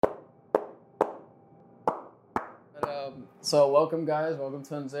So welcome guys, welcome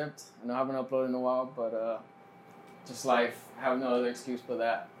to Unzipped. I know I haven't uploaded in a while, but just life. I have no other excuse but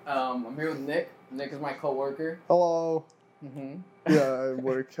that. I'm here with Nick. Nick is my co-worker. Hello. Mm-hmm. Yeah, I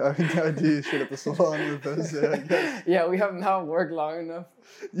work. I do shit at the salon with Thursday, I guess. Yeah, we have not worked long enough.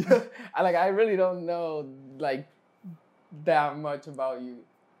 Yeah. I really don't know that much about you,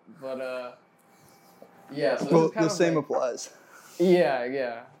 but yeah. So Well, the same applies.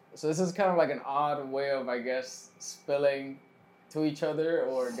 Yeah. So this is kind of like an odd way of, I guess, spilling to each other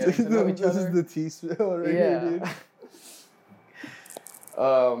or getting to know each other. This is the tea spill right here,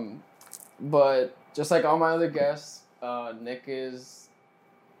 dude. But just like all my other guests, Nick is,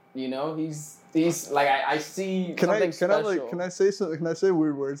 he's like I see something special. Can I say something? Can I say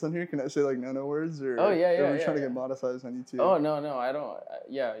weird words on here? Can I say like no words or? Oh yeah. Are we trying to get monetized on YouTube? Oh no, I don't.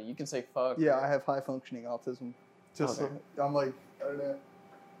 Yeah, you can say fuck. Yeah, I have high functioning autism. Just okay. I'm like, I don't know.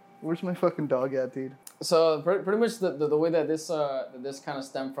 Where's my fucking dog at, dude? So pretty much the way that this kind of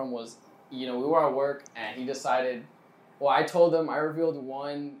stemmed from was, we were at work and he decided. Well, I told him I revealed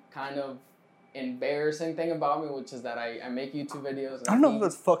one kind of embarrassing thing about me, which is that I make YouTube videos. And I don't know if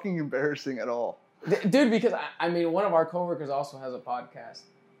that's fucking embarrassing at all. Dude, because I mean, one of our coworkers also has a podcast,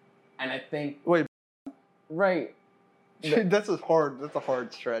 and I think wait, right? That's a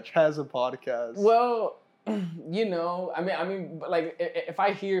hard stretch. Has a podcast. Well, I mean, but like if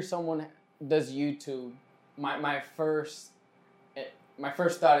I hear someone does YouTube, my first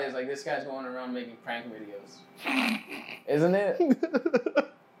thought is like, this guy's going around making prank videos, isn't it?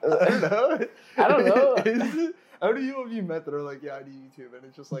 I don't know. How do you have you met that are like, yeah, I do YouTube, and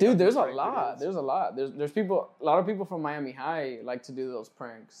it's just like, dude, there's a lot. There's a lot. There's people. A lot of people from Miami High like to do those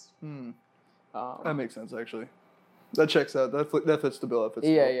pranks. That makes sense, actually. That checks out. That fits the bill.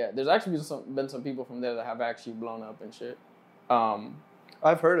 Yeah. There's actually been some people from there that have actually blown up and shit.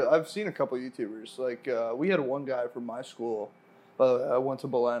 I've heard it. I've seen a couple YouTubers. Like we had one guy from my school. I went to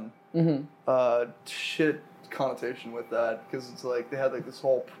Belen. Mm-hmm. Shit connotation with that, because it's like they had like this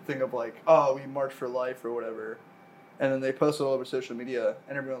whole thing of like, oh, we march for life or whatever, and then they posted all over social media,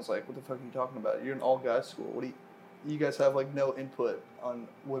 and everyone's like, what the fuck are you talking about? You're an all guys school. What do you guys have like no input on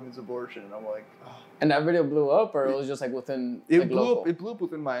women's abortion? And I'm like, oh. And that video blew up, or it was just like within it blew up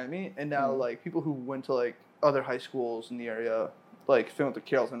within Miami, and now like people who went to like other high schools in the area, like filmed the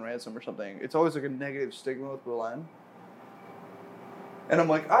Carrollton Ransom or something, it's always like a negative stigma with Belen. And I'm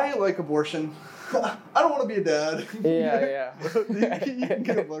like, I like abortion. I don't want to be a dad. Yeah. You can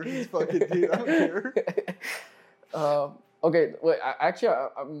get abortions, fucking dude. I don't care. Okay, wait.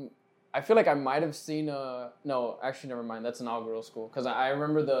 I feel like I might have seen no, actually, never mind. That's an all-girls school, because I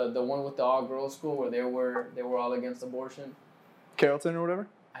remember the one with the all-girls school where they were all against abortion. Carrollton or whatever.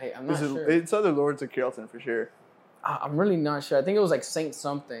 I'm not sure. It's either Lawrence or Carrollton for sure. I'm really not sure. I think it was like Saint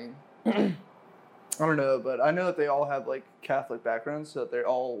something. I don't know, but I know that they all have like Catholic backgrounds, so they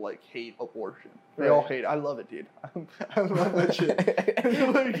all like hate abortion. They right. all hate it. I love it, dude. I love that shit.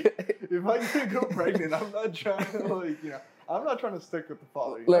 Like, if I get go pregnant, I'm not trying to I'm not trying to stick with the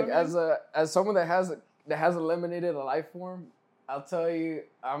father. Look, as someone that has eliminated a life form, I'll tell you,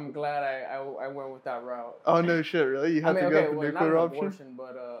 I'm glad I went with that route. Oh no shit, really? You have to go for nuclear option? Abortion,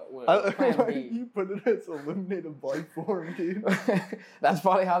 but plan B. You put it as eliminated life form, dude. That's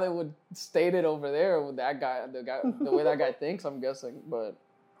probably how they would state it over there with that guy, the way that guy thinks, I'm guessing. But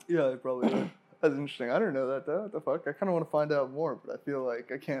yeah, they probably would. That's interesting. I didn't know that though. What the fuck? I kind of want to find out more, but I feel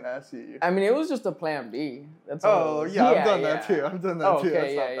like I can't ask you. I mean, it was just a plan B. That's all. I've done that too. I've done that too.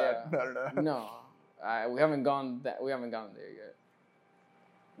 Okay, That's not bad. No. No, we haven't gone there yet.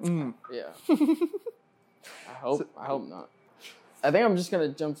 Yeah. I hope not. I think I'm just gonna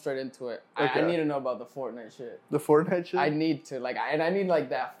jump straight into it. Okay. I need to know about the Fortnite shit. The Fortnite shit? I need to I need like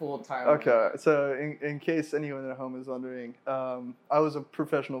that full time. Okay, so in case anyone at home is wondering, I was a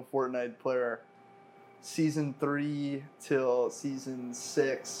professional Fortnite player, season 3 till season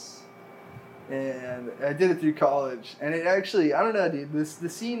 6, and I did it through college. And it actually, I don't know, dude. The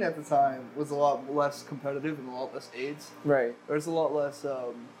scene at the time was a lot less competitive and a lot less AIDS. Right. There's a lot less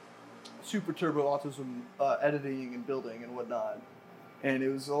super turbo autism editing and building and whatnot. And it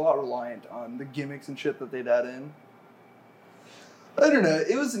was a lot reliant on the gimmicks and shit that they'd add in. I don't know.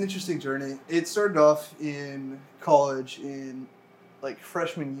 It was an interesting journey. It started off in college in like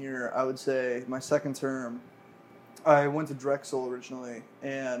freshman year, I would say, my second term. I went to Drexel originally,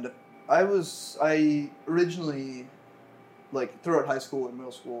 and I originally, like throughout high school and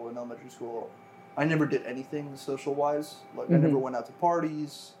middle school and elementary school, I never did anything social-wise. Like I never went out to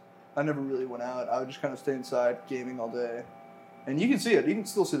parties. I never really went out. I would just kind of stay inside gaming all day. And you can see it. You can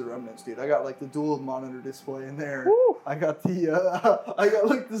still see the remnants, dude. I got like the dual monitor display in there. Woo. I got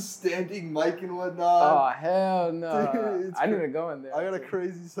like the standing mic and whatnot. Oh hell no! Dude, I need to go in there. I got a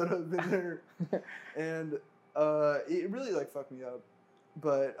crazy setup in there, and it really like fucked me up.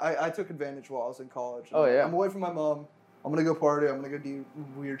 But I took advantage while I was in college. Oh yeah. I'm away from my mom. I'm gonna go party. I'm gonna go do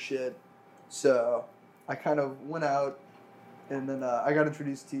weird shit. So I kind of went out, and then I got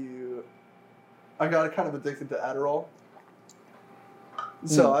introduced to. I got kind of addicted to Adderall.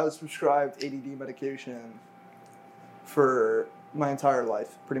 So I was prescribed ADD medication for my entire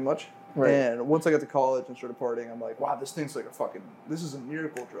life, pretty much. Right. And once I got to college and started partying, I'm like, wow, this thing's like this is a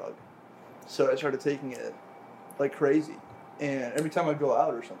miracle drug. So I started taking it like crazy. And every time I'd go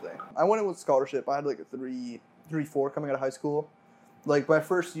out or something, I went in with scholarship. I had like a 3.4 coming out of high school. Like my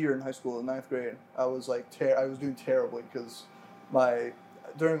first year in high school, in 9th grade, I was like, I was doing terribly because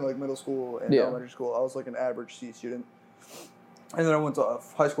during like middle school and elementary school, I was like an average C student. And then I went to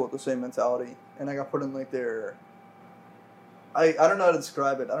high school with the same mentality, and I got put in like their. I don't know how to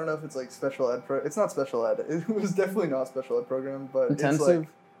describe it. I don't know if it's like special ed. It's not special ed. It was definitely not a special ed program, but intensive. It's like,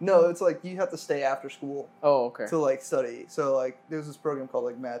 no, it's like you have to stay after school. Oh, okay. To like study. So like there was this program called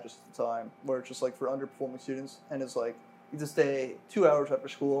like Magis at the time, where it's just like for underperforming students, and it's like you just stay 2 hours after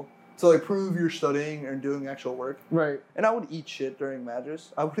school to like prove you're studying and doing actual work. Right. And I would eat shit during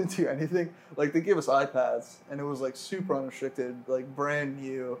Magis. I wouldn't do anything. Like they gave us iPads, and it was like super unrestricted, like brand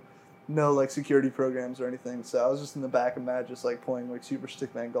new, no like security programs or anything. So I was just in the back of Magis, like playing like Super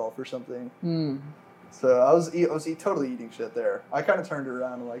Stickman Golf or something. So I was totally eating shit there. I kind of turned it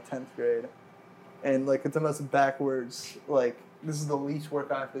around in like 10th grade, and like it's the most backwards. Like this is the least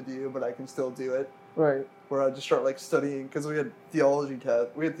work I have to do, but I can still do it. Right. Where I just start like studying because we had theology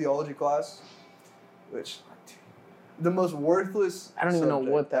class, which the most worthless. I don't even know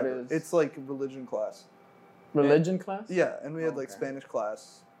what that is. It's like religion class. Religion class? Yeah, and we had like Spanish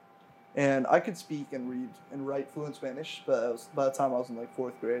class, and I could speak and read and write fluent Spanish, but by the time I was in like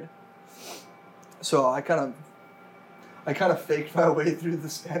 4th grade, so I kind of faked my way through the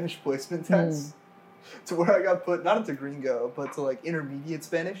Spanish placement test to where I got put not into Gringo, but to like intermediate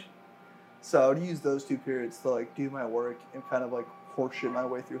Spanish. So I would use those 2 periods to like do my work and kind of like horseshit my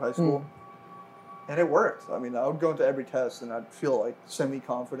way through high school. And it worked. I mean, I would go into every test and I'd feel like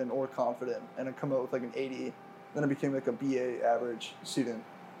semi-confident or confident, and I'd come out with like an 80. Then I became like a BA average student.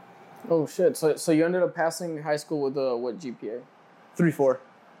 Oh shit! So you ended up passing high school with what GPA? 3.4.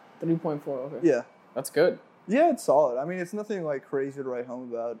 3.4. Okay. Yeah. That's good. Yeah, it's solid. I mean, it's nothing like crazy to write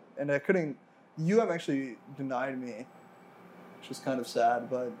home about, and I couldn't. UM actually denied me, which is kind of sad,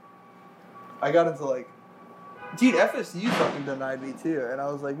 but. I got into like, dude, FSU fucking denied me too. And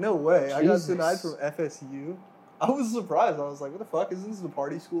I was like, no way. Jesus. I got denied from FSU. I was surprised. I was like, what the fuck? Isn't this the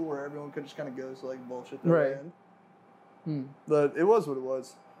party school where everyone could just kind of go to like bullshit their way in? But it was what it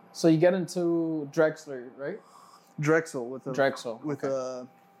was. So you get into Drexel, right? Drexel. With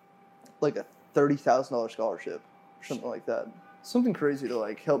like a $30,000 scholarship or something like that. Something crazy to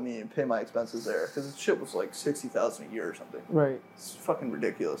like help me pay my expenses there, because the shit was like $60,000 a year or something. Right. It's fucking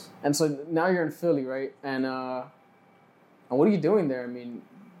ridiculous. And so now you're in Philly, right? And what are you doing there? I mean,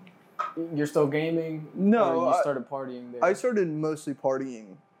 you're still gaming? No, or you started partying there? I started mostly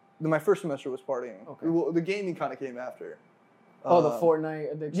partying. My first semester was partying. Okay. Well, the gaming kind of came after. The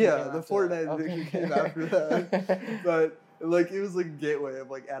Fortnite addiction. Yeah, the Fortnite addiction came after that. But. Like, it was like a gateway of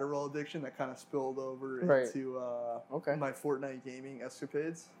like Adderall addiction that kind of spilled over into my Fortnite gaming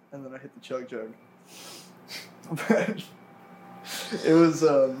escapades, and then I hit the chug jug. But it was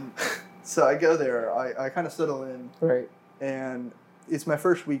so I go there, I kind of settle in, right, and it's my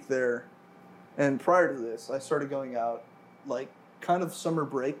first week there, and prior to this, I started going out like kind of summer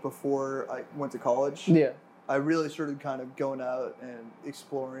break before I went to college. Yeah, I really started kind of going out and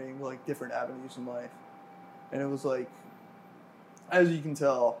exploring like different avenues in life, and it was like. As you can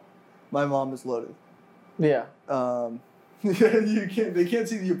tell, my mom is loaded. Yeah. They can't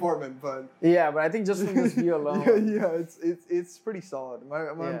see the apartment, but yeah, but I think just from this view alone, it's pretty solid.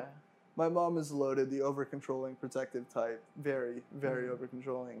 My mom is loaded, the over controlling, protective type, very very over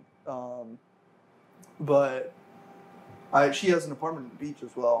controlling. But she has an apartment at the beach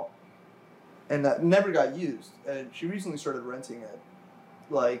as well, and that never got used. And she recently started renting it,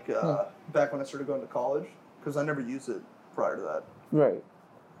 like back when I started going to college, because I never used it prior to that. Right.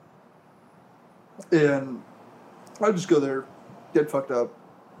 And I'd just go there, get fucked up,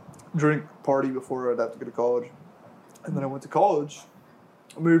 drink, party before I'd have to go to college. And then I went to college,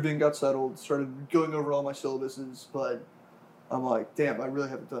 moved in, got settled, started going over all my syllabuses, but I'm like, damn, I really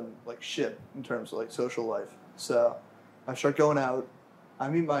haven't done like shit in terms of like social life. So I start going out. I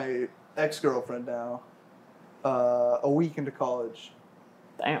meet my ex-girlfriend now, a week into college.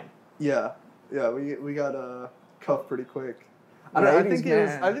 Damn. Yeah, we got cuffed pretty quick. Ladies, I think man.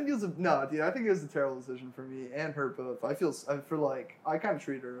 it was a terrible decision for me and her both. I feel like I kind of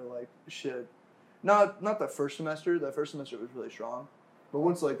treated her like shit. Not that first semester. That first semester was really strong, but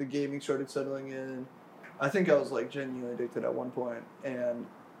once like the gaming started settling in, I think I was like genuinely addicted at one point, and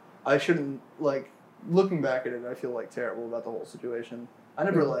I shouldn't like looking back at it. I feel like terrible about the whole situation. I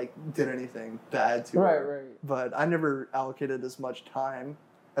never like did anything bad to her, Right. but I never allocated as much time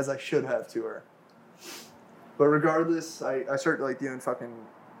as I should have to her. But regardless, I started like doing fucking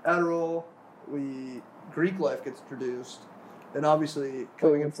Adderall. Greek life gets introduced, and obviously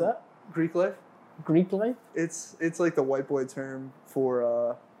coming What's that? Greek life. Greek life? It's like the white boy term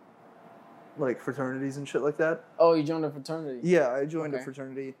for like fraternities and shit like that. Oh, you joined a fraternity? Yeah, I joined a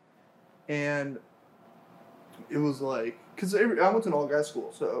fraternity, and it was like because I went to an all guys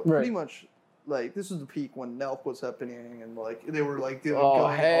school, so pretty much like this was the peak when Nelk was happening, and like they were like going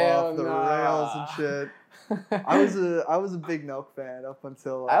off the rails and shit. I was a big Nelk fan up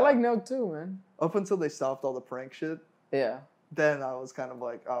until I like Nelk too, man. Up until they stopped all the prank shit. Yeah. Then I was kind of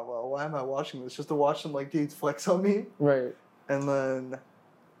like, oh well, why am I watching this? Just to watch some like dudes flex on me. Right. And then,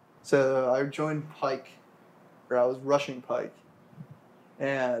 so I joined Pike, or I was rushing Pike,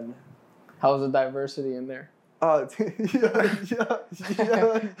 and how was the diversity in there? Yeah.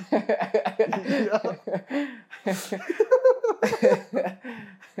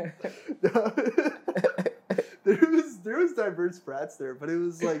 There was diverse frats there, but it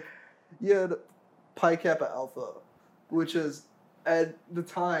was like you had Pi Kappa Alpha, which is at the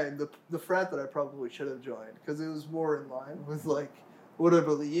time the frat that I probably should have joined because it was more in line with like what I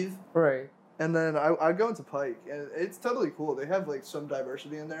believe. Right. And then I go into Pike, and it's totally cool. They have like some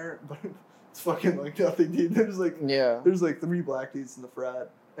diversity in there, but it's fucking like nothing, dude. There's like 3 black dudes in the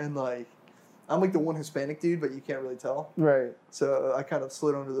frat, and like I'm like the one Hispanic dude, but you can't really tell. Right. So I kind of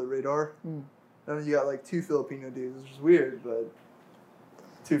slid under the radar. And then you got like 2 Filipino dudes, which is weird, but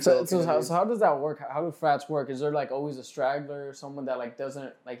 2 Filipino dudes. So how does that work? How do frats work? Is there like always a straggler or someone that like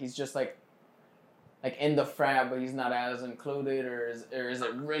doesn't like he's just like in the frat but he's not as included, or is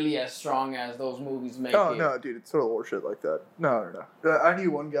it really as strong as those movies make it? Oh no, dude, it's total horseshit like that. No. I knew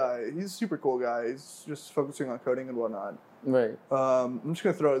one guy. He's a super cool guy. He's just focusing on coding and whatnot. Right. I'm just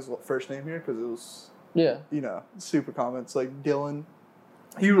gonna throw his first name here because it was super common. It's like Dylan.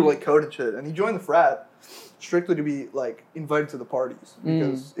 He would like code and shit, and he joined the frat strictly to be like invited to the parties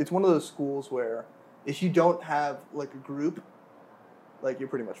because it's one of those schools where if you don't have like a group, like you're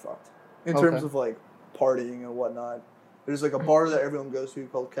pretty much fucked in terms of like partying and whatnot. There's like a bar that everyone goes to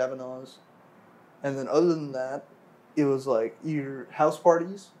called Kavanaugh's, and then other than that, it was like either house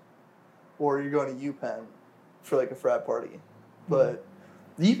parties or you're going to UPenn for like a frat party. But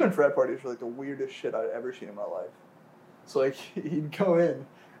the UPenn frat parties were like the weirdest shit I'd ever seen in my life. So like you'd go in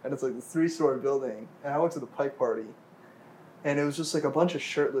and it's like this 3-story building, and I went to the Pike party, and it was just like a bunch of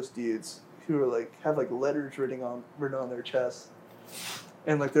shirtless dudes who were like have like letters written on their chests.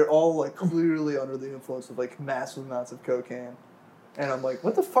 And, like, they're all, like, clearly under the influence of, like, massive amounts of cocaine. And I'm like,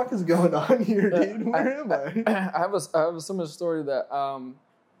 what the fuck is going on here, dude? Where am I? I have a similar story that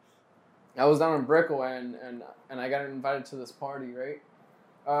I was down in Brickell, and I got invited to this party, right?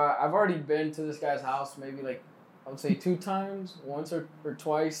 I've already been to this guy's house maybe, like, I would say 2 times, once or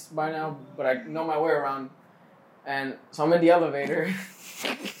twice by now, but I know my way around. And so I'm in the elevator.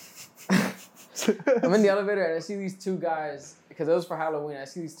 I'm in the elevator, and I see these 2 guys, because it was for Halloween. I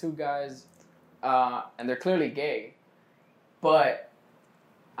see these 2 guys, and they're clearly gay. But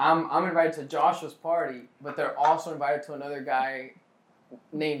I'm invited to Joshua's party, but they're also invited to another guy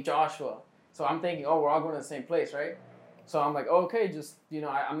named Joshua. So I'm thinking, oh, we're all going to the same place, right? So I'm like, okay, just,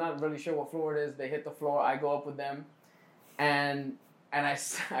 I'm not really sure what floor it is. They hit the floor. I go up with them. And I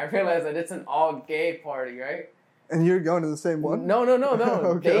realize that it's an all-gay party, right? And you're going to the same one? No.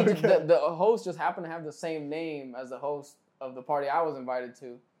 The host just happened to have the same name as the host of the party I was invited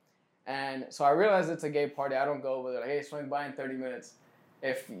to. And so I realized it's a gay party. I don't go with it. Like, hey, swing by in 30 minutes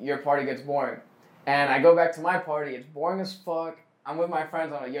if your party gets boring. And I go back to my party. It's boring as fuck. I'm with my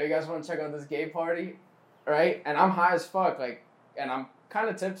friends. I'm like, yo, you guys want to check out this gay party? Right? And I'm high as fuck. Like, and I'm kind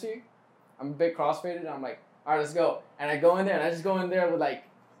of tipsy. I'm a bit crossfaded. I'm like, all right, let's go. And I go in there, and I just go in there with like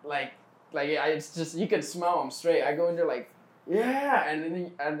it's just, you can smell I'm straight. I go in there like, yeah, and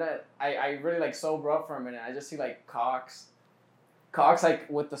then I really like sober up for a minute. I just see like Cox like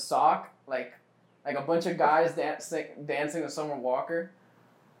with the sock, like a bunch of guys dancing to Summer Walker.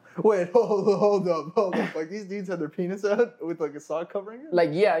 Wait, hold up. Like these dudes had their penis out with like a sock covering it?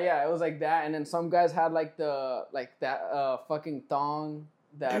 Like yeah, it was like that, and then some guys had like that fucking thong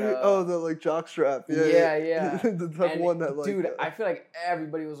that oh, the like jockstrap. Yeah. The type of one that like. Dude, I feel like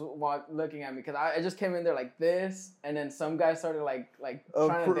everybody was looking at me because I just came in there like this, and then some guy started like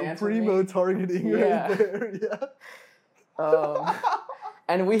trying to dance with me. Primo targeting right there. Yeah.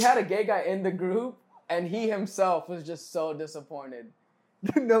 And we had a gay guy in the group, and he himself was just so disappointed.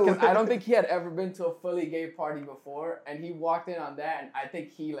 No, because I don't think he had ever been to a fully gay party before, and he walked in on that, and I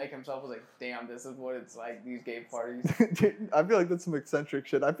think he like himself was like, "Damn, this is what it's like, these gay parties." Dude, I feel like that's some eccentric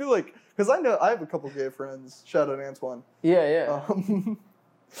shit. I feel like because I have a couple gay friends. Shout out Antoine. Yeah.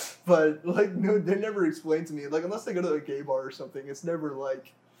 But like no, they never explained to me like unless they go to a gay bar or something. It's never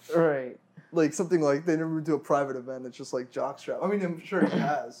like right. Like something like they never do a private event. It's just like jockstrap. I mean, I'm sure he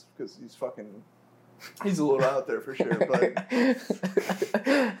has because he's a little out there for sure, but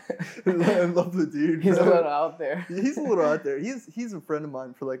I love the dude. He's a little out there. He's a little out there. He's a friend of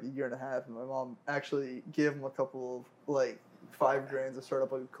mine for like a year and a half, and my mom actually gave him a couple of like $5,000 to start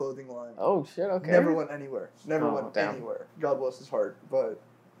up a clothing line. Oh shit! Okay. Never went anywhere. Damn. Anywhere. God bless his heart. But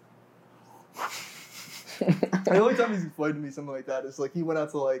the only time he's explained to me something like that is like he went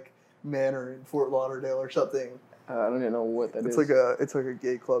out to like Manor in Fort Lauderdale or something. I don't even know what that is. It's like a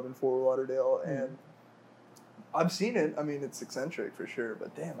gay club in Fort Lauderdale, and I've seen it. I mean, it's eccentric for sure,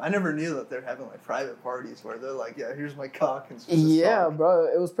 but damn, I never knew that they're having like private parties where they're like, yeah, here's my cock and yeah, bro,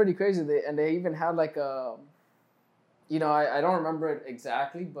 it was pretty crazy. They even had like a, I don't remember it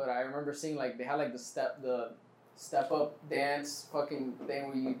exactly, but I remember seeing like they had like the step up dance fucking thing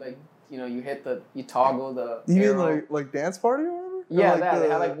where you like you toggle the. You arrow. mean like dance party or whatever? Yeah, or like they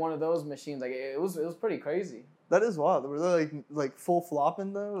had like one of those machines. Like it was pretty crazy. That is wild. Were they like full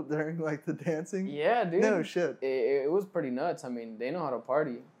flopping though during like the dancing? Yeah, dude. No shit. It was pretty nuts. I mean, they know how to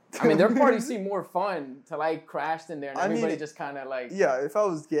party. I mean, their parties seem more fun to like crash in there and everybody just kind of like. Yeah, if I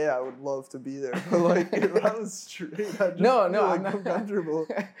was gay, I would love to be there. But like, if I was straight, I'd just feel like I'm not uncomfortable.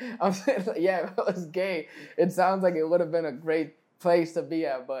 I'm saying, yeah, if I was gay, it sounds like it would have been a great place to be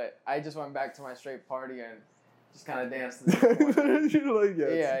at. But I just went back to my straight party and just kind of danced. You're like,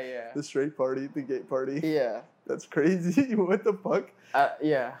 yeah. The straight party, the gay party. Yeah. That's crazy. What the fuck?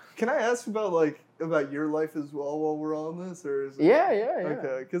 Yeah. Can I ask about your life as well while we're on this, or is it, Yeah.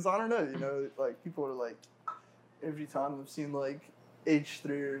 Okay, because I don't know. Like people are like, every time I've seen like H3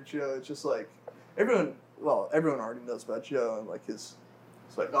 or Joe, it's just like everyone already knows about Joe and like it's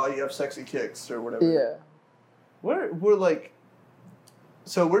like, oh, you have sexy kicks or whatever. Yeah. We're like,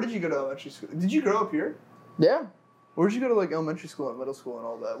 so where did you go to elementary school? Did you grow up here? Yeah. Where did you go to like elementary school and middle school and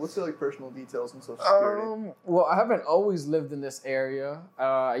all that? What's the like personal details and Social Security? Well, I haven't always lived in this area.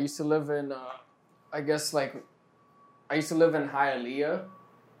 I used to live in, I used to live in Hialeah,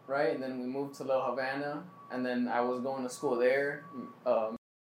 right? And then we moved to La Havana, and then I was going to school there,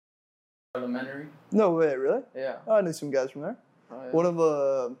 elementary. No way, really? Yeah. Oh, I knew some guys from there. Oh, yeah. One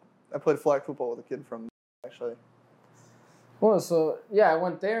of I played flag football with a kid from actually. Well, so yeah, I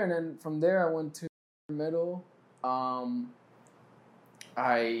went there, and then from there I went to middle.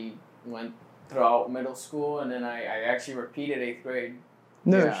 I went throughout middle school, and then I actually repeated 8th grade.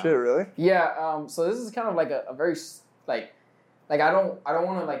 No shit, really? Yeah. So this is kind of like a very like I don't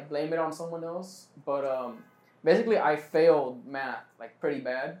want to like blame it on someone else, but basically I failed math like pretty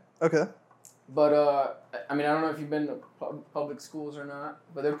bad. Okay. But I mean, I don't know if you've been to public schools or not,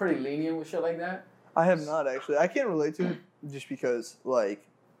 but they're pretty lenient with shit like that. I have not actually. I can't relate to it just because like.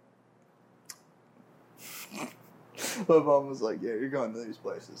 My mom was like, yeah, you're going to these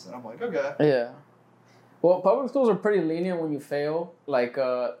places. And I'm like, okay. Yeah. Well, public schools are pretty lenient when you fail. Like,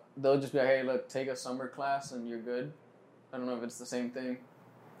 they'll just be like, hey, look, take a summer class and you're good. I don't know if it's the same thing.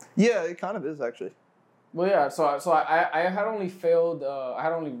 Yeah, it kind of is, actually. Well, yeah, so I had only failed, I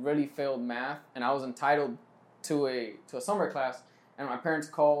had only really failed math, and I was entitled to a summer class, and my parents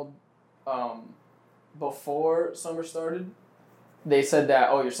called before summer started. They said that,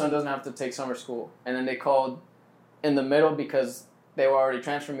 oh, your son doesn't have to take summer school. And then they called in the middle because they were already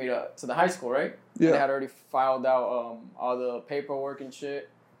transferring me to the high school, right? Yeah. And they had already filed out all the paperwork and shit.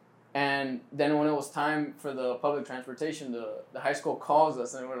 And then when it was time for the public transportation, the high school calls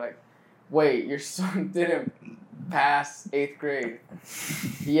us and we're like, wait, your son didn't pass 8th grade.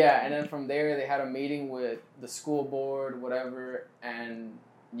 Yeah, and then from there they had a meeting with the school board, whatever, and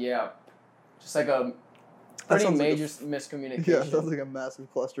yeah, just like a pretty major miscommunication. Yeah, sounds like a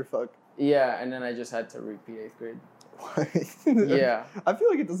massive clusterfuck. Yeah, and then I just had to repeat 8th grade. Yeah. I feel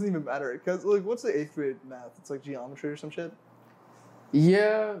like it doesn't even matter, because, like, what's the 8th grade math? It's like geometry or some shit?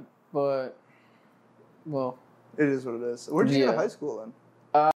 Yeah, but, well. It is what it is. Where did you go to high school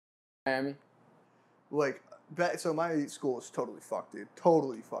then? Miami. Like, so my school was totally fucked, dude.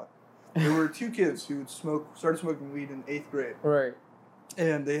 Totally fucked. There were two kids who started smoking weed in 8th grade. Right.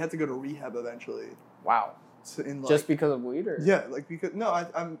 and they had to go to rehab eventually. Wow. So Just because of weed, or? Yeah, like because no,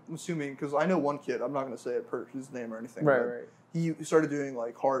 I'm assuming because I know one kid. I'm not gonna say his name or anything. Right. He started doing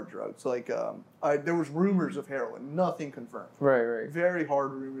like hard drugs. Like there was rumors of heroin, nothing confirmed. Right. Very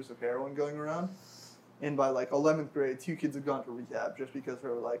hard rumors of heroin going around, and by like 11th grade, 2 kids had gone to rehab just because they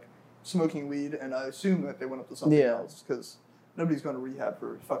were like smoking weed, and I assume that they went up to something else because nobody's going to rehab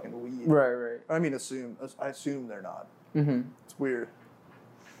for fucking weed. Right. I mean, I assume they're not. Mm-hmm. It's weird.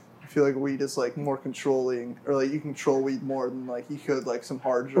 I feel like weed is like more controlling, or like you control weed more than like you could like some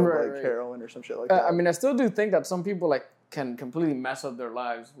hard drug like heroin or some shit like that. I mean, I still do think that some people like can completely mess up their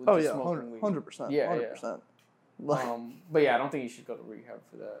lives with just smoking weed. 100%. Yeah, 100%. But yeah, I don't think you should go to rehab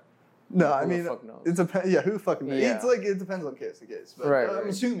for that. No, I mean, it depends. Yeah, who fucking knows? Yeah. It's like it depends on case to case. But I'm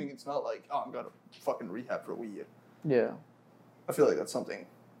assuming it's not like, oh, I'm going to fucking rehab for weed. Yeah. I feel like that's something.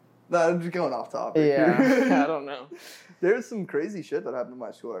 I'm just going off topic. Yeah, I don't know. There's some crazy shit that happened in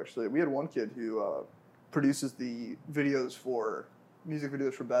my school, actually. We had one kid who produces the music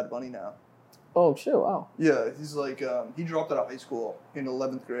videos for Bad Bunny now. Oh, shit, wow. Yeah, he's like, he dropped out of high school in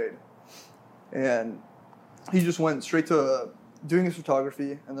 11th grade. And he just went straight to doing his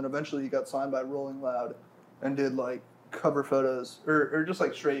photography, and then eventually he got signed by Rolling Loud and did like cover photos, or just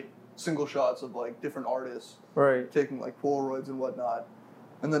like straight single shots of like different artists. Right. Taking like Polaroids and whatnot.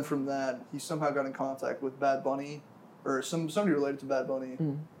 And then from that, he somehow got in contact with Bad Bunny, or somebody related to Bad Bunny.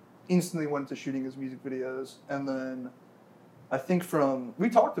 Instantly went to shooting his music videos, and then I think we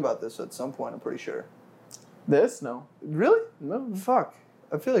talked about this at some point, I'm pretty sure. This? No. Really? No. Fuck.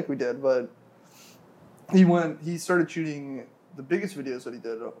 I feel like we did, but he started shooting, the biggest videos that he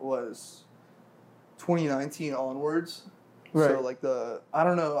did was 2019 onwards. Right. So like I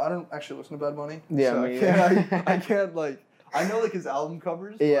don't actually listen to Bad Bunny. Yeah, so I can't like, I know like his album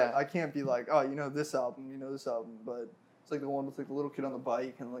covers. Yeah. But I can't be like, oh, this album, but it's like the one with like the little kid on the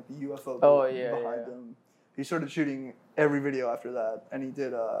bike and like the UFO behind him. He started shooting every video after that, and he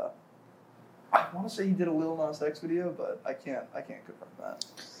did I want to say he did a Lil Nas X video, but I can't confirm that.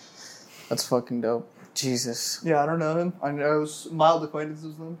 That's fucking dope. Jesus. Yeah, I don't know him. I was mild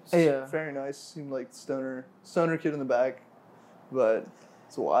acquaintances with him. Yeah. Very nice. Seemed like stoner kid in the back, but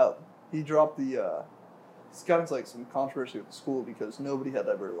it's wild. He dropped he's got into like some controversy with the school because nobody had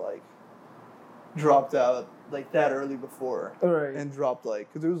ever like dropped out like that early before. Right. And dropped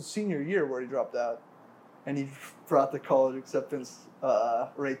because it was senior year where he dropped out, and he brought the college acceptance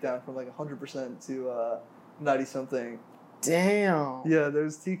rate down from like 100% to 90-something. Damn. Yeah,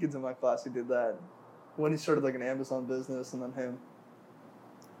 there's 2 kids in my class who did that. When he started like an Amazon business, and then him.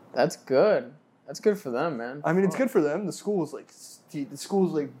 That's good. That's good for them, man. I mean, it's good for them. The school was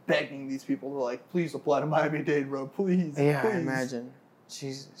like begging these people to like, please apply to Miami-Dade, bro, please. Yeah, please. I imagine.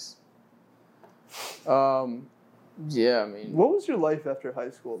 Jesus. Yeah, I mean. What was your life after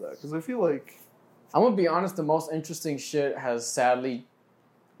high school, though? Because I feel like, I'm gonna be honest. The most interesting shit has sadly,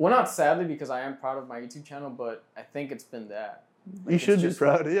 well, not sadly because I am proud of my YouTube channel, but I think it's been that. Like, you should be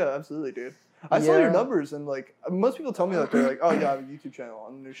proud. Yeah, absolutely, dude. I saw your numbers, and like most people tell me that they're like, oh yeah, I have a YouTube channel,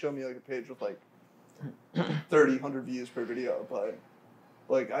 and they show me like a page with like 30, 100 views per video, but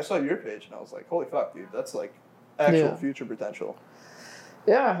like I saw your page, and I was like, holy fuck, dude, that's like actual future potential.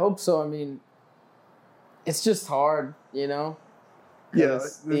 Yeah, I hope so. I mean, it's just hard, you know. Yeah,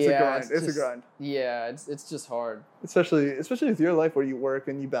 it's a grind. It's a grind. Yeah, it's just hard. Especially with your life where you work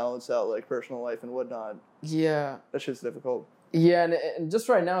and you balance out like personal life and whatnot. Yeah, that shit's difficult. Yeah, and just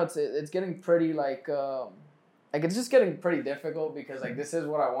right now it's getting pretty like it's just getting pretty difficult because like this is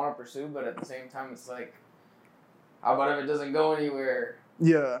what I want to pursue, but at the same time it's like, how about if it doesn't go anywhere?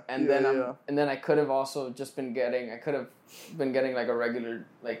 Yeah. And then I could have also just been getting like a regular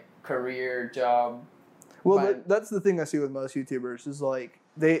like career job. Well, that's the thing I see with most YouTubers is like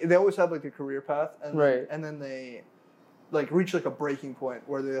they always have like a career path, and and then they like reach like a breaking point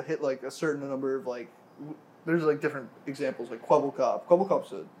where they hit like a certain number of like. There's like different examples like Quabblecop.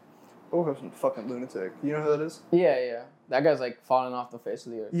 Quabblecop's a fucking lunatic. You know who that is? Yeah. That guy's like falling off the face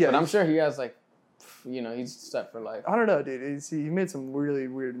of the earth. Yeah, but I'm sure he has like, he's set for life. I don't know, dude. He made some really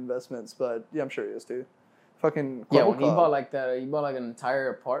weird investments, but yeah, I'm sure he is too. Fucking Quabblecop. Yeah, when he bought like an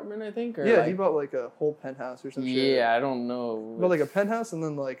entire apartment, I think. Or yeah, he bought like a whole penthouse or some shit. Yeah, I don't know. But like a penthouse and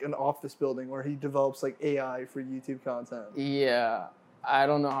then like an office building where he develops like AI for YouTube content. Yeah. I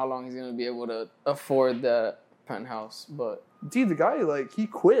don't know how long he's going to be able to afford the penthouse, but... Dude, the guy, like, he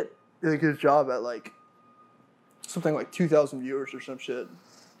quit like his job at, like, something like 2,000 viewers or some shit,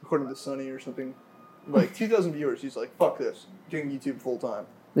 according to Sunny or something. Like, 2,000 viewers, he's like, fuck this, doing YouTube full-time.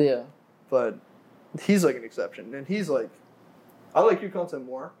 Yeah. But he's, like, an exception, and he's, like, I like your content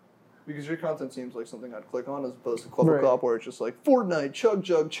more, Because your content seems like something I'd click on as opposed to Club Cop where it's just like Fortnite Chug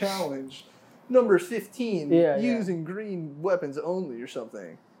Jug Challenge number 15 using green weapons only or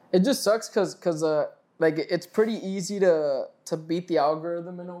something. It just sucks because like it's pretty easy to beat the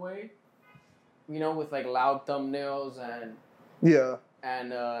algorithm in a way, you know, with like loud thumbnails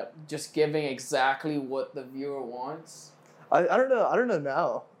and just giving exactly what the viewer wants. I don't know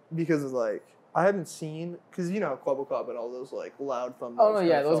now because of like I haven't seen because you know Club Cop and all those like loud thumbnails. Oh no,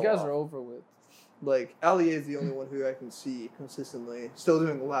 yeah, those guys are over with. Like Ali is the only one who I can see consistently still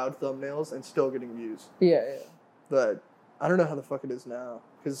doing loud thumbnails and still getting views. Yeah. But I don't know how the fuck it is now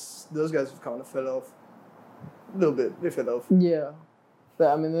because those guys have kind of fed off a little bit. They fed off. Yeah, but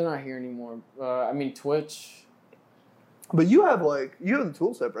I mean they're not here anymore. I mean Twitch. But you have the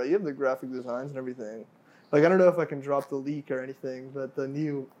tool set, right? You have the graphic designs and everything. Like I don't know if I can drop the leak or anything, but the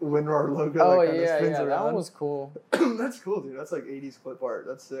new WinRAR logo that kind of spins around. That one was cool. That's cool, dude. That's like 80s clip art.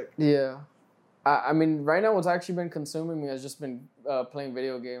 That's sick. Yeah. I mean, right now what's actually been consuming me has just been playing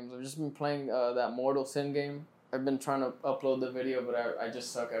video games. I've just been playing that Mortal Sin game. I've been trying to upload the video, but I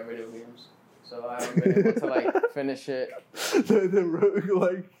just suck at video games. So I haven't been able to, like, finish it. The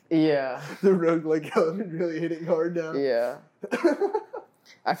roguelike. Yeah. The roguelike element really hitting hard now. Yeah.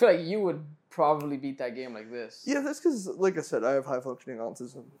 I feel like you would probably beat that game like this. Yeah, that's because, like I said, I have high-functioning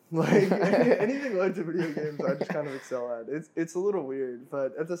autism. Like, anything related to video games, I just kind of excel at. It's a little weird,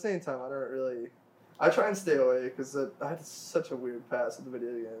 but at the same time, I don't really... I try and stay away, because I had such a weird past with the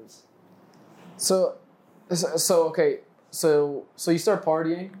video games. So okay, so you start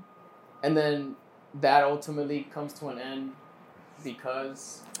partying, and then that ultimately comes to an end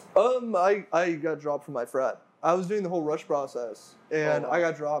because... I got dropped from my frat. I was doing the whole rush process, and I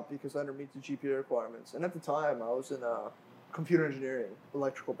got dropped because I didn't meet the GPA requirements. And at the time, I was in computer engineering,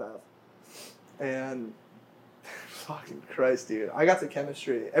 electrical path. And fucking Christ, dude. I got to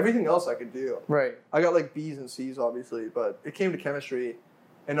chemistry. Everything else I could do. Right. I got like B's and C's, obviously, but it came to chemistry,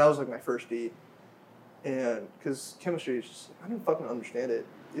 and that was like my first D. And because chemistry is just, I didn't fucking understand it.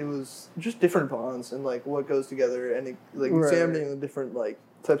 It was just different bonds and like what goes together, and examining the different like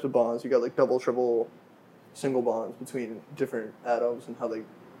types of bonds. You got like double, triple, single bonds between different atoms and how you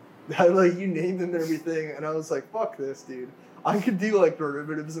named them and everything. And I was like, fuck this, dude. I could do like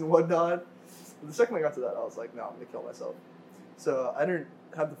derivatives and whatnot. But the second I got to that, I was like, no, I'm gonna kill myself. So I didn't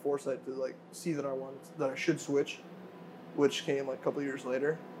have the foresight to like see that I should switch, which came like a couple years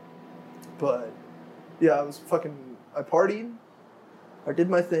later. But yeah, I partied. I did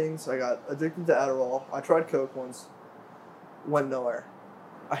my things. I got addicted to Adderall. I tried Coke once. Went nowhere.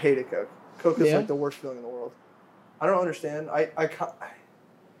 I hated Coke. Coke is like the worst feeling in the world. I don't understand.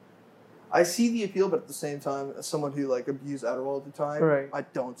 I see the appeal, but at the same time, as someone who like abused Adderall at the time, I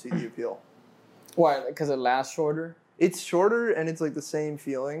don't see the appeal. Why? Because it lasts shorter? It's shorter, and it's like the same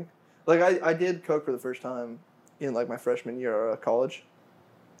feeling. Like I did Coke for the first time in like my freshman year of college,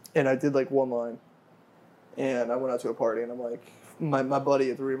 and I did like one line, and I went out to a party, and I'm like, my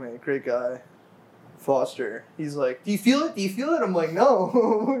buddy at the roommate, great guy, Foster. He's like, "Do you feel it? Do you feel it?" I'm like,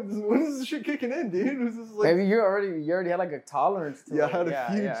 "No." When is this shit kicking in, dude? This is like... Maybe you already had like a tolerance to it. Yeah, I had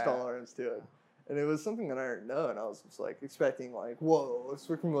a huge tolerance to it, and it was something that I didn't know, and I was just like expecting like, whoa, it's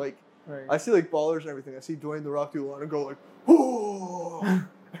freaking like. Right. I see like ballers and everything. I see Dwayne The Rock do one and go like, whoa,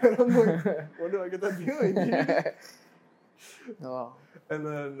 and I'm like, when do I get that feeling, dude? Oh. And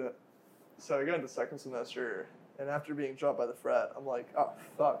then, so I got into second semester, and after being dropped by the frat, I'm like, oh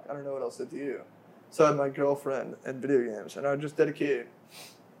fuck, I don't know what else to do. So I had my girlfriend and video games, and I just dedicated.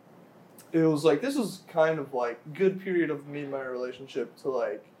 It was like, this was kind of like good period of me and my relationship to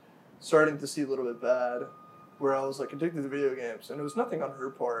like starting to see a little bit bad, where I was like addicted to video games, and it was nothing on her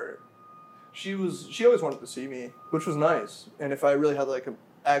part. She always wanted to see me, which was nice. And if I really had like an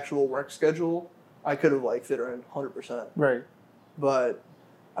actual work schedule, I could have like fit her in 100%. Right. But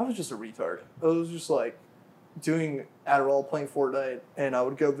I was just a retard. I was just like doing Adderall, playing Fortnite, and I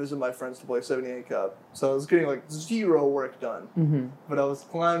would go visit my friends to play 78 Cup. So I was getting like zero work done. Mm-hmm. But I was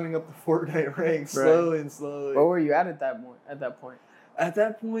climbing up the Fortnite ranks slowly and slowly. Where were you at that point? At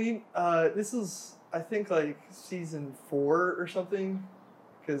that point, this was, I think, like season 4 or something.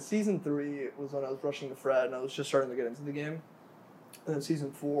 Because season 3 was when I was rushing the frat and I was just starting to get into the game. And then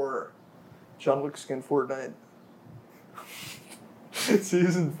season 4, John Wick skin Fortnite.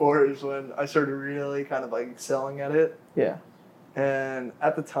 Season 4 is when I started really kind of like excelling at it. Yeah. And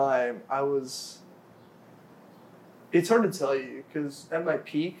at the time, it's hard to tell you, because at my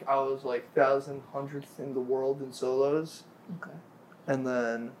peak, I was like 1,100th in the world in solos. Okay. And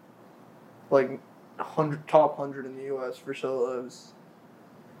then like top 100 in the US for solos.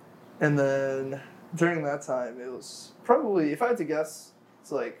 And then during that time, it was probably, if I had to guess,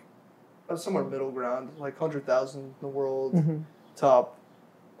 it's like somewhere middle ground, like 100,000 in the world, Mm-hmm. top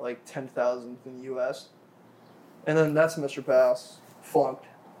like 10,000 in the U.S. And then that semester passed, flunked,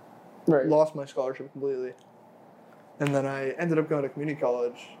 Right. lost my scholarship completely. And then I ended up going to community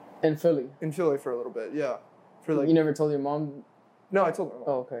college. In Philly. In Philly for a little bit, yeah. For like You never told your mom? No, I told my mom.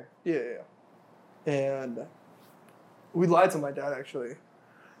 Oh, okay. Yeah. And we lied to my dad actually.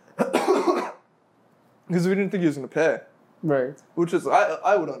 Because we didn't think he was gonna pay. Right. Which is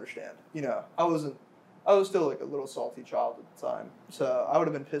I would understand. You know, I was still like a little salty child at the time. So I would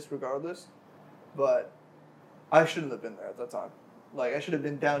have been pissed regardless. But I shouldn't have been there at that time. Like I should have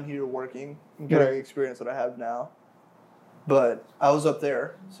been down here working and getting the experience that I have now. But I was up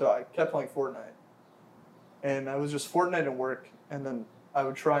there, so I kept playing Fortnite. And I was just Fortnite and work, and then I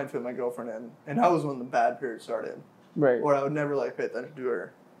would try and fit my girlfriend in. And that was when the bad period started. Right. Where I would never like pay attention to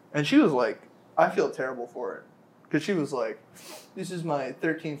her. And she was like, I feel terrible for it. Because she was like, this is my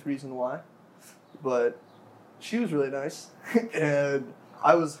 13th reason why. But she was really nice. And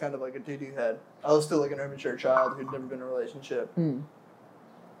I was kind of like a doo-doo head. I was still like an immature child who'd never been in a relationship. Mm.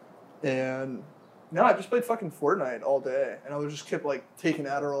 And no, I just played fucking Fortnite all day. And I would just keep like taking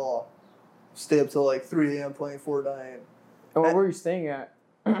Adderall, stay up till like 3 a.m. playing Fortnite. And where were you staying at?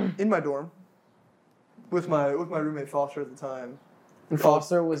 In my dorm. With my roommate Foster at the time. And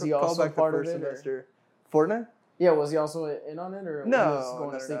Foster, was he also part of it? Semester. Fortnite? Yeah, was he also in on it, or No, he was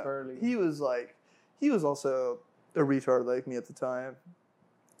going to sleep early? He was also a retard like me at the time.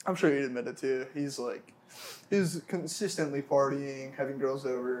 I'm sure he'd admit it too. He was consistently partying, having girls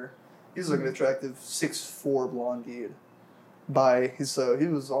over. He's like an attractive 6'4" blonde dude. So he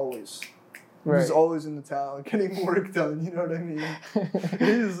was always in the town getting work done, you know what I mean?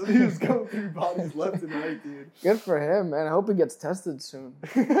 he was going through bodies left and right, dude. Good for him, man. I hope he gets tested soon.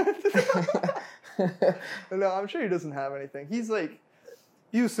 No, I'm sure he doesn't have anything.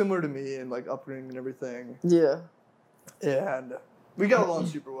 He was similar to me in like upbringing and everything. Yeah. And we got along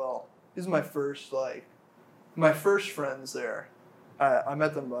super well. This is my first friends there. I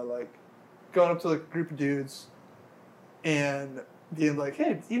met them by like going up to like a group of dudes and being like,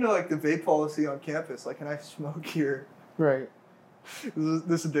 hey, you know, like the vape policy on campus, like, can I smoke here? Right.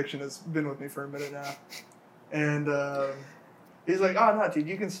 This addiction has been with me for a minute now. And he's like, oh, no, dude,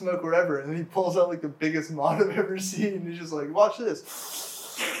 you can smoke wherever. And then he pulls out like the biggest mod I've ever seen. And he's just like, watch this.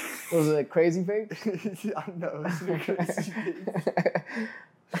 Was it a crazy vape? I know, it's a crazy vape.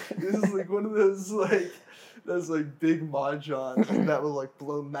 This is like one of those like big mod johns that will like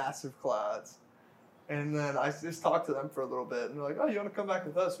blow massive clouds. And then I just talked to them for a little bit, and they're like, oh, you want to come back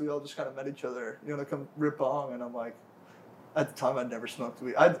with us? We all just kind of met each other. You want to come rip bong? And I'm like, at the time, I'd never smoked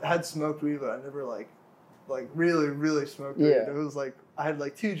weed. I had smoked weed, but I never like really, really smoked weed. It was like, I had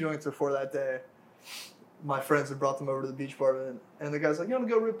like 2 joints before that day. My friends had brought them over to the beach bar, and the guy's like, you want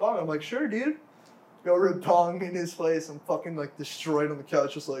to go rip bong? I'm like, sure, dude. Go rip bong in his place. I'm fucking like destroyed on the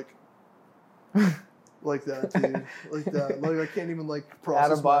couch, just like... Like that, dude. Like that. Like I can't even like process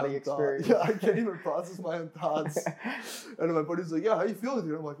out-of-body my experience. Yeah, I can't even process my own thoughts. And my buddy's like, yeah, how you feeling,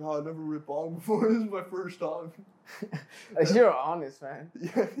 dude? I'm like, oh, I never ripped bong before. This is my first time. You're honest, man.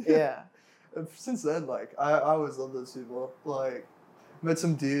 Yeah. And since then, like, I always love those people. Like, met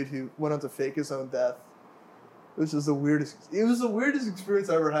some dude who went on to fake his own death. It was the weirdest experience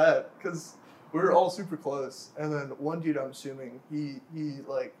I ever had, because we were all super close. And then one dude, I'm assuming, he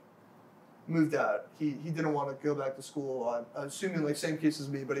like, moved out. He didn't want to go back to school. I'm assuming like same case as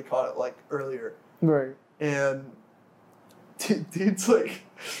me, but he caught it like earlier. Right. And dude's like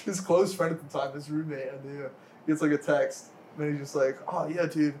his close friend at the time, his roommate, I knew, gets like a text, and he's just like, oh yeah,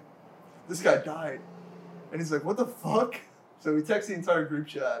 dude, this guy died. And he's like, what the fuck? So we text the entire group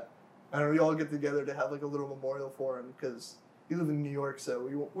chat, and we all get together to have like a little memorial for him, because he lived in New York, so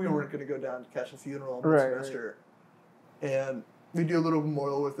we weren't going to go down to catch a funeral in the semester. Right. And we do a little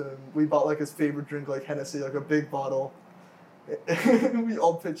memorial with him. We bought like his favorite drink, like Hennessy, like a big bottle. We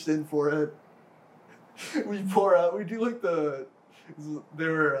all pitched in for it. We pour out. We do like they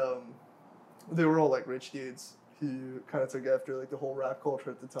were all like rich dudes who kind of took after like the whole rap culture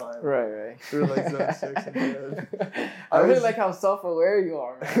at the time. Right. They were like Zone 6 and shit. I really like how self-aware you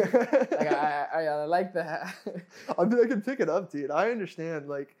are, man. Like I like that. I mean, I can pick it up, dude. I understand,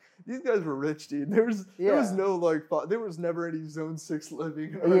 like, these guys were rich, dude. There was no like, there was never any Zone 6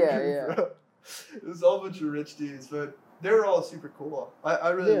 living. It was all a bunch of rich dudes, but they were all super cool. I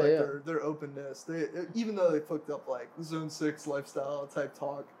really like their openness. Even though they fucked up like Zone 6 lifestyle type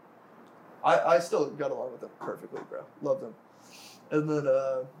talk, I still got along with them perfectly, bro. Loved them. And then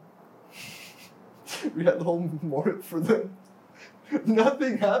we had the whole memorial for them.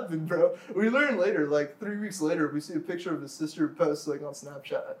 Nothing happened, bro. We learned later, like 3 weeks later, we see a picture of his sister post like on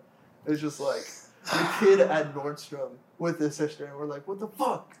Snapchat. It was just like the kid at Nordstrom with his sister, and we're like, what the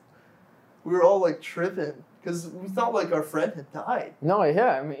fuck? We were all like tripping because we thought like our friend had died. No,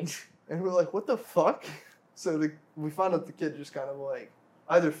 yeah, I mean. And we're like, what the fuck? So we found out the kid just kind of like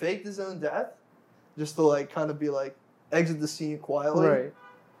either faked his own death, just to like kind of be like exit the scene quietly, Right.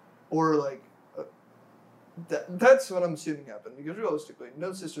 or like that's what I'm assuming happened, because realistically,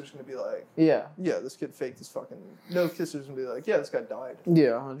 no sister's gonna be like, yeah, this kid faked his fucking. No sister's gonna be like, yeah, this guy died. Yeah,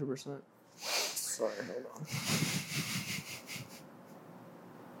 100%. Sorry, hold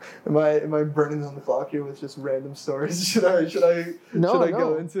on. Am I burning on the clock here with just random stories? Should I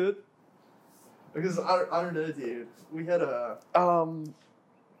go into it? Because I don't know, dude. We had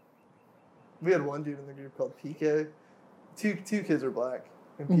one dude in the group called PK. Two kids are black,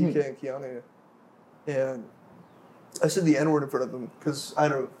 and PK and Keanu. And I said the N-word in front of him because I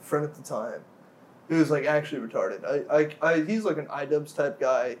had a friend at the time who was like actually retarded. He's like an iDubbbz type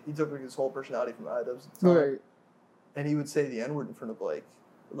guy. He took like his whole personality from iDubbbz at the time. Right. And he would say the N-word in front of like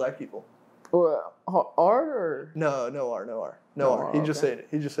black people. Well, R or no R. He just said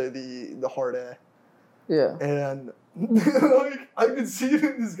the hard A. Yeah. And like I could see it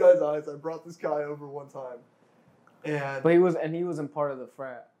in this guy's eyes. I brought this guy over one time. But he wasn't part of the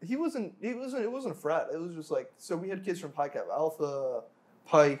frat. It wasn't a frat. It was just like, so we had kids from Pike Alpha,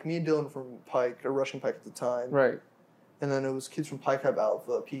 Pike, me and Dylan from Pike, or Rushing Pike at the time. Right. And then it was kids from Pike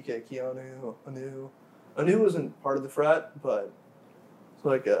Alpha, PK, Keanu, Anu. Anu wasn't part of the frat, but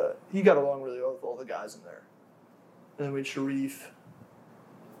like he got along really well with all the guys in there. And then we had Sharif.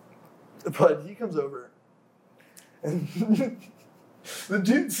 But he comes over, and the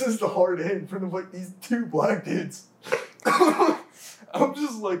dude says the hard A in front of like these two black dudes. I'm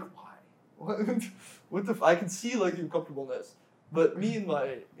just like, why? What the? I can see like the uncomfortableness, but me and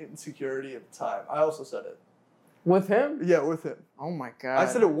my insecurity at the time, I also said it. With him? Yeah, with him. Oh my god. I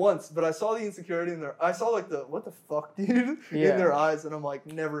said it once, but I saw the insecurity in their. I saw like the what the fuck, dude, in their eyes, and I'm like,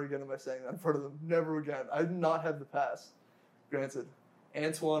 never again am I saying that in front of them. Never again. I did not have the pass. Granted,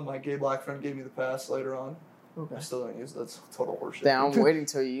 Antoine, my gay black friend, gave me the pass later on. Okay. I still don't use it. That's total horseshit. Damn, I'm waiting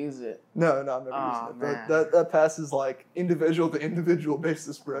till you use it. No, I'm never using it. That pass is like individual to individual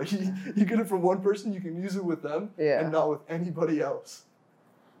basis, bro. You get it from one person, you can use it with them, and not with anybody else.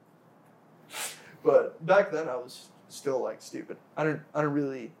 But back then, I was still like stupid. I don't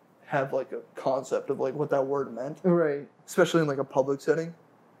really have like a concept of like what that word meant, right? Especially in like a public setting.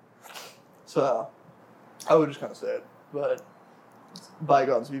 So I would just kind of say it, but.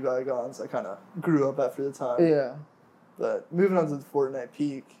 Bygones be bygones. I kind of grew up after the time. Yeah. But moving on to the Fortnite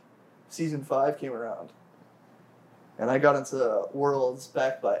peak, Season 5 came around. And I got into Worlds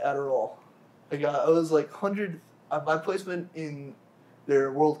backed by Adderall. I was like 100... My placement in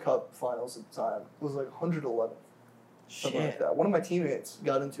their World Cup finals at the time was like 111. Something like that. One of my teammates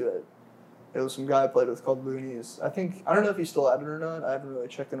got into it. It was some guy I played with called Loonies. I don't know if he's still at it or not. I haven't really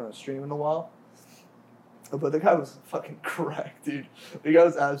checked in on his stream in a while. But the guy was fucking cracked, dude. The guy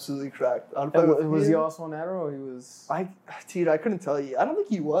was absolutely cracked. Was he also on Adderall, or he was... I couldn't tell you. I don't think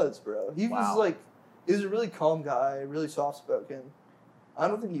he was, bro. He was like... He was a really calm guy, really soft-spoken. I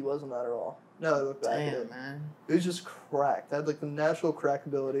don't think he was on Adderall. No, I look back at it. Man. He was just cracked. Had like the natural crack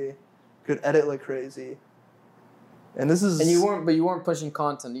ability. Could edit like crazy. And this is... And you weren't pushing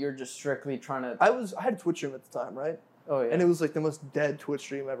content. You were just strictly trying to... I had a Twitch stream at the time, right? Oh, yeah. And it was like the most dead Twitch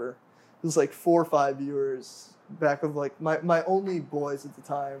stream ever. It was like 4 or 5 viewers back of like my only boys at the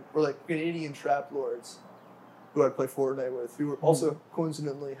time were like Canadian trap lords who I'd play Fortnite with, who were also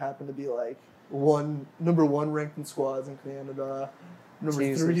coincidentally happened to be like number 1 ranked in squads in Canada,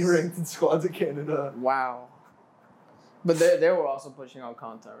 number 3 ranked in squads in Canada. Wow. But they were also pushing on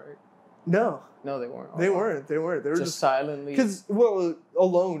content, right? No, they weren't. They weren't. They were just silently. Because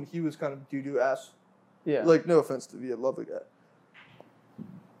alone he was kind of doo-doo ass. Yeah. Like, no offense to the lovely guy.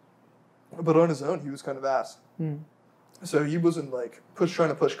 But on his own, he was kind of ass. So he wasn't like trying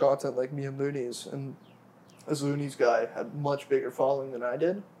to push content like me and Loonies. And this Loonies guy had much bigger following than I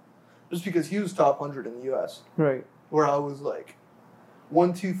did, just because he was top 100 in the U.S. Right. Where I was like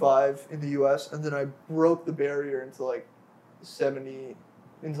 125 in the U.S. and then I broke the barrier into like 70,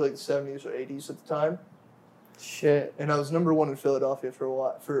 into like the 70s or 80s at the time. Shit. And I was number 1 in Philadelphia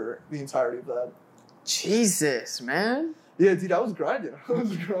for the entirety of that. Jesus, man. Yeah, dude, I was grinding.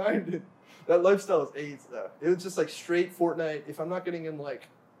 That lifestyle is AIDS, though. It was just like straight Fortnite. If I'm not getting in like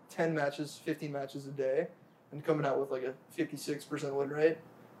 10 matches, 15 matches a day, and coming out with like a 56% win rate,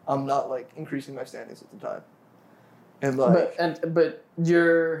 I'm not like increasing my standings at the time. And like, but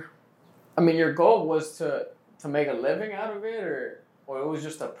your goal was to make a living out of it, or it was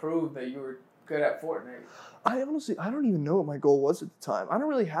just to prove that you were good at Fortnite? I don't even know what my goal was at the time. I don't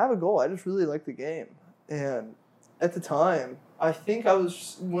really have a goal. I just really like the game. And at the time, I think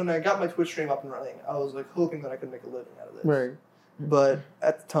when I got my Twitch stream up and running, I was like hoping that I could make a living out of this. Right. But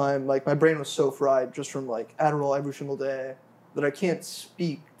at the time, like my brain was so fried just from like Adderall every single day that I can't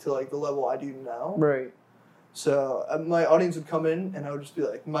speak to like the level I do now. Right. So my audience would come in and I would just be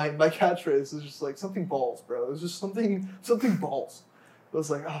like, my catchphrase was just like something balls, bro. It was just something balls. It was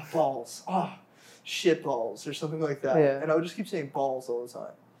like, oh, balls. Oh, shit balls or something like that. Yeah. And I would just keep saying balls all the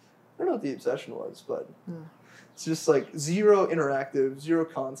time. I don't know what the obsession was, but it's just like zero interactive, zero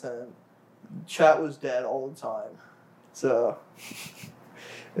content. Chat was dead all the time. So,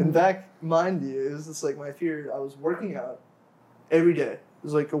 and back, mind you, it was just like my fear. I was working out every day. It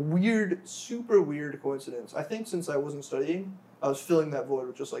was like a weird, super weird coincidence. I think since I wasn't studying, I was filling that void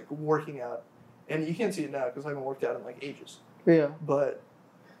with just like working out. And you can't see it now because I haven't worked out in like ages. Yeah. But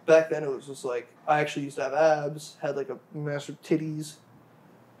back then it was just like, I actually used to have abs, had like a massive titties,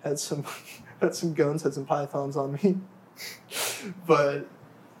 had some guns, had some pythons on me. But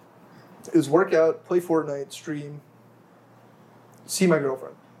it was workout, play Fortnite, stream, see my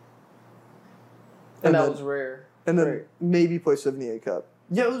girlfriend. And that was rare. And then maybe play 78 Cup.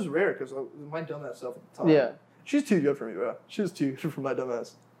 Yeah, it was rare because my dumbass self at the time. Yeah. She's too good for me, bro. She was too good for my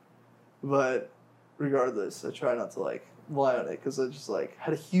dumbass. But regardless, I try not to like lie on it because I just like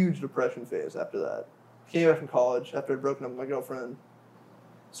had a huge depression phase after that. Came back from college after I'd broken up with my girlfriend.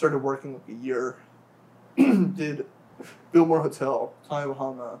 Started working like a year. Did Biltmore Hotel, Tommy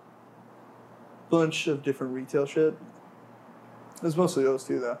Bahama. Bunch of different retail shit. It was mostly those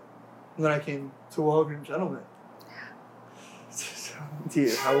two though. And then I came to Walgreens Gentleman.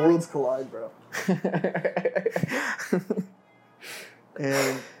 Dude, our worlds collide, bro.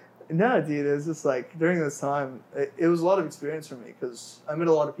 And no, dude, it was just like during this time, it was a lot of experience for me because I met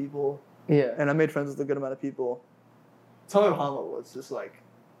a lot of people. Yeah. And I made friends with a good amount of people. Tommy Bahama was just like.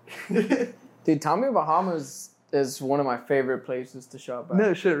 Dude, Tommy Bahamas is one of my favorite places to shop at.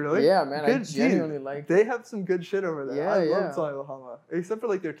 No shit, really? Yeah, man. Good, I genuinely like They have some good shit over there. Yeah, I love Tommy Bahama. Except for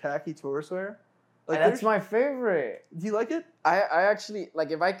like their tacky tourist wear. Like that's my favorite. Do you like it? I actually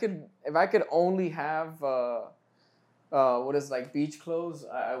like if I could only have what is like beach clothes,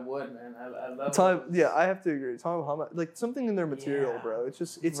 I would, man. I love those. Yeah, I have to agree. Tommy Bahama, like something in their material, bro. It's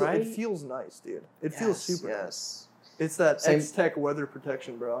just right? It feels nice, dude. It feels super nice. It's that Same. X-Tech weather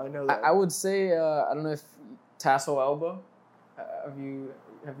protection, bro. I know that. I would say I don't know if tassel elbow. Have you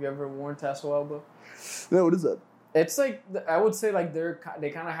ever worn tassel elbow? No, what is that? It's like I would say like they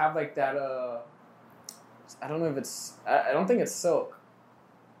kind of have like that. I don't know if it's. I don't think it's silk.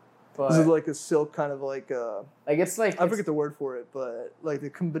 But is it like a silk kind of like? Like it's like I forget the word for it, but like the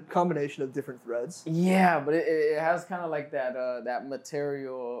combination of different threads. Yeah, but it has kind of like that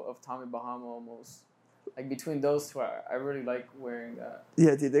material of Tommy Bahama almost. Like between those two, I really like wearing that.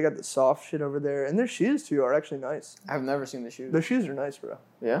 Yeah, dude, they got the soft shit over there, and their shoes too are actually nice. I've never seen the shoes. Their shoes are nice, bro.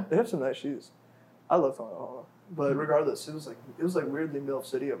 Yeah, they have some nice shoes. I love Tommy Bahama, but regardless, it was like weirdly MILF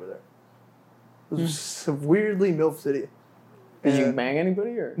City over there. It was just a weirdly MILF City. Did you bang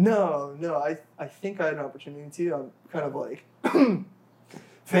anybody or? No. I think I had an opportunity to. I'm kind of like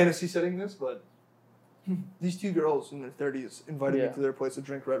fantasy setting this, but these two girls in their 30s invited me to their place to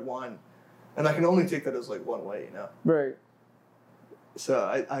drink red wine. And I can only take that as like one way, you know? Right. So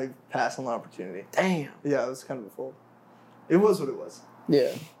I passed on the opportunity. Damn. Yeah, it was kind of a fold. It was what it was.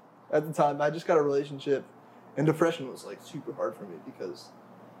 Yeah. At the time, I just got a relationship, and depression was like super hard for me because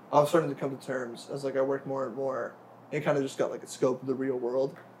I was starting to come to terms as like I worked more and more and kind of just got like a scope of the real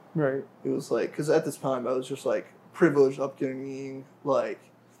world. Right. It was like, because at this time I was just like privileged upbringing, like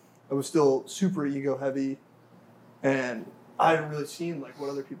I was still super ego heavy, and I hadn't really seen like what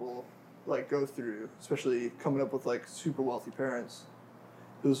other people like go through, especially coming up with like super wealthy parents.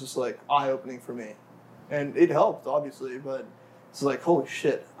 It was just like eye-opening for me, and it helped obviously, but it's like, holy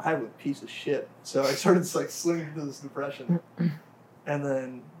shit, I'm a piece of shit. So I started like slipping into this depression, and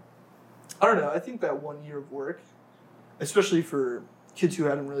then I don't know, I think that 1 year of work, especially for kids who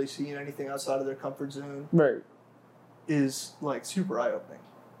hadn't really seen anything outside of their comfort zone, right, is like super eye-opening,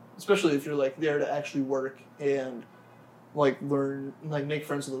 especially if you're like there to actually work and like learn, like make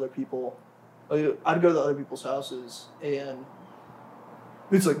friends with other people. Like, I'd go to other people's houses and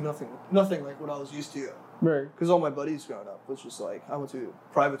it's like nothing like what I was used to. right. Because all my buddies growing up was just like, I went to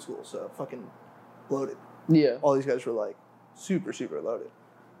private school, so fucking loaded. Yeah. All these guys were like super, super loaded.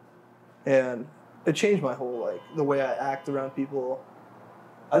 And it changed my whole, like, the way I act around people.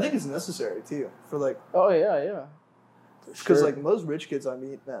 I think it's necessary too for like. Oh yeah. Because like most rich kids I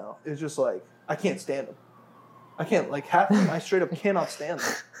meet now, it's just like I can't stand them. I can't, like, half of them, I straight up cannot stand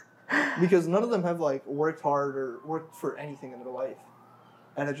them. Because none of them have like worked hard or worked for anything in their life,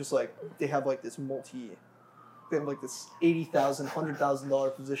 and it's just like they have like this they have like this $80,000,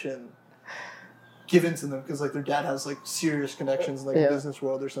 $100,000 position given to them because like their dad has like serious connections in like the business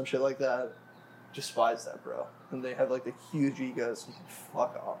world or some shit like that. Despise that, bro. And they have like the huge egos.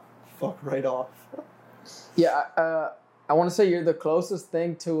 Fuck right off. Yeah, I want to say you're the closest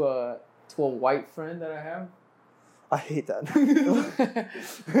thing to a white friend that I have. I hate that.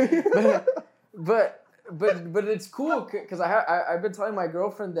 but it's cool because I've been telling my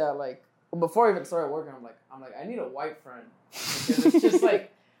girlfriend that like before I even started working I'm like I need a white friend because it's just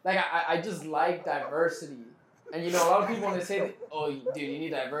like I just like diversity. And you know, a lot of people when they say that, oh dude, you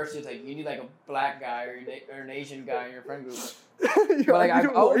need diversity, it's like you need like a black guy or an Asian guy in your friend group. But like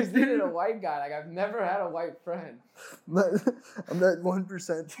I've always needed a white guy. Like I've never had a white friend. I'm that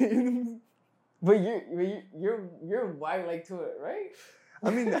 1% dude. But you're white like to it, right? I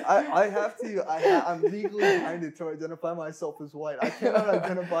mean, I'm legally binded to identify myself as white. I cannot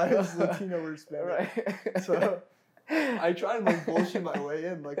identify as Latino or Hispanic. Right. So I try and like bullshit my way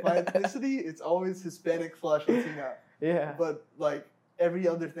in. Like my ethnicity, it's always Hispanic / Latina. Yeah. But like every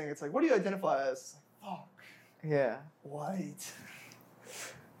other thing, it's like, what do you identify as? Like, fuck. Yeah. White.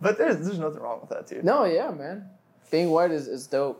 But there's nothing wrong with that, dude. No, yeah, man. Being white is dope.